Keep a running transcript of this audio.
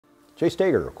Jay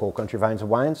Stager, Cold Country Vines and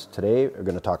Wines. Today we're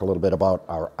going to talk a little bit about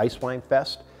our Ice Wine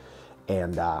Fest.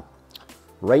 And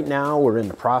right now we're in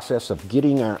the process of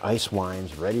getting our ice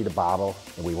wines ready to bottle,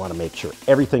 and we want to make sure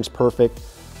everything's perfect.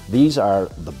 These are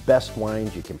the best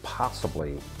wines you can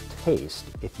possibly taste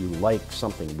if you like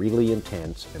something really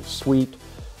intense and sweet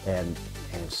and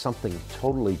something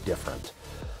totally different.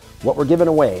 What we're giving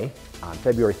away on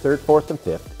February 3rd, 4th, and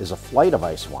 5th is a flight of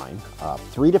ice wine,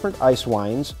 3 different ice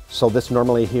wines. So this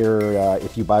normally here,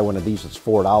 if you buy one of these, it's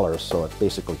 $4, so it's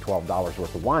basically $12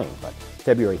 worth of wine. But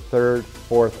February 3rd,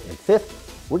 4th, and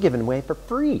 5th, we're giving away for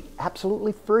free,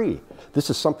 absolutely free. This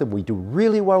is something we do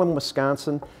really well in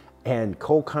Wisconsin, and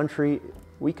Cold Country,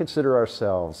 we consider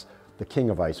ourselves the king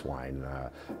of ice wine.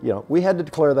 You know, we had to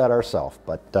declare that ourselves,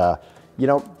 but you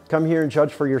know, come here and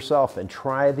judge for yourself and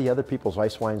try the other people's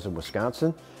ice wines in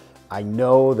Wisconsin. I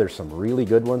know there's some really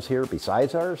good ones here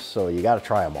besides ours, so you got to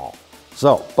try them all.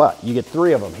 So, but you get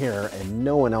 3 of them here, and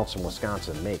no one else in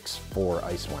Wisconsin makes 4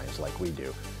 ice wines like we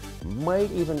do.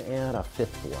 Might even add a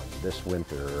 5th one this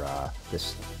winter,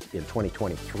 in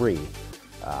 2023.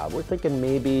 We're thinking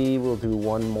maybe we'll do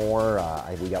one more.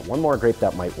 We got one more grape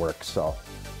that might work, so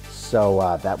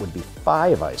that would be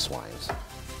 5 ice wines.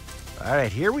 All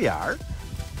right, here we are,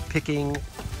 picking,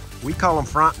 we call them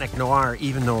Frontenac Noir,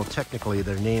 even though technically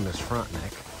their name is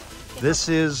Frontenac.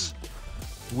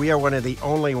 We are one of the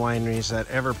only wineries that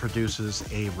ever produces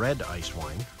a red ice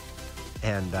wine.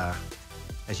 And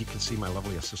as you can see, my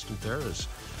lovely assistant there is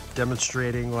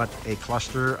demonstrating what a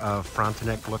cluster of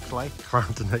Frontenac looks like,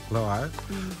 Frontenac Noir.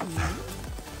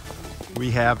 We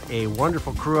have a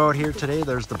wonderful crew out here today.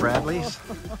 There's the Bradleys.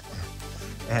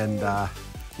 And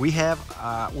we have,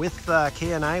 with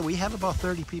Kewaunee, we have about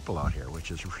 30 people out here, which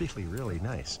is really, really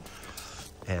nice.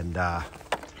 And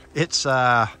it's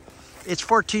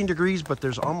 14 degrees, but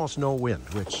there's almost no wind,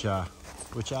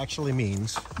 which actually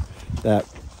means that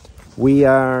we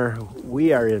are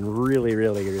in really,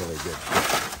 really, really good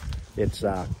shape. It's,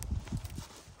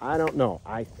 I don't know.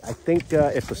 I think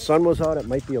if the sun was out, it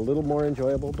might be a little more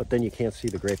enjoyable, but then you can't see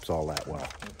the grapes all that well.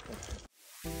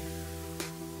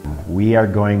 We are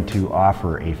going to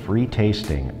offer a free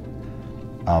tasting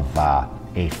of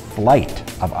a flight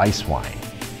of ice wine.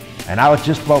 And I would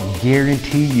just about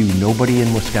guarantee you nobody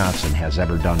in Wisconsin has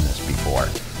ever done this before.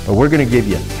 But we're going to give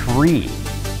you 3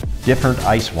 different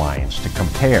ice wines to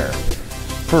compare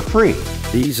for free.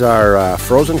 These are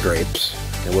frozen grapes,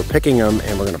 and we're picking them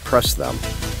and we're going to press them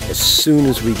as soon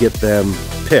as we get them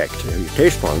picked. And you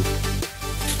taste one.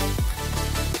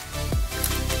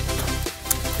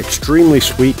 Extremely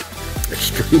sweet,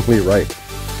 extremely ripe.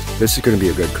 This is going to be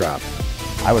a good crop.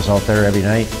 I was out there every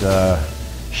night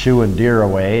shooing deer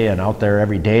away, and out there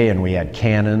every day, and we had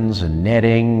cannons and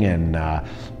netting and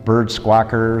bird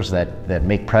squawkers that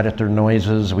make predator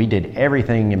noises. We did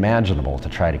everything imaginable to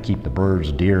try to keep the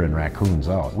birds, deer, and raccoons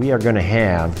out. We are going to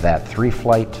have that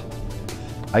 3-flight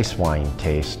ice wine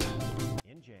taste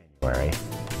in January,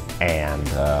 and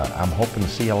I'm hoping to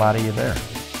see a lot of you there.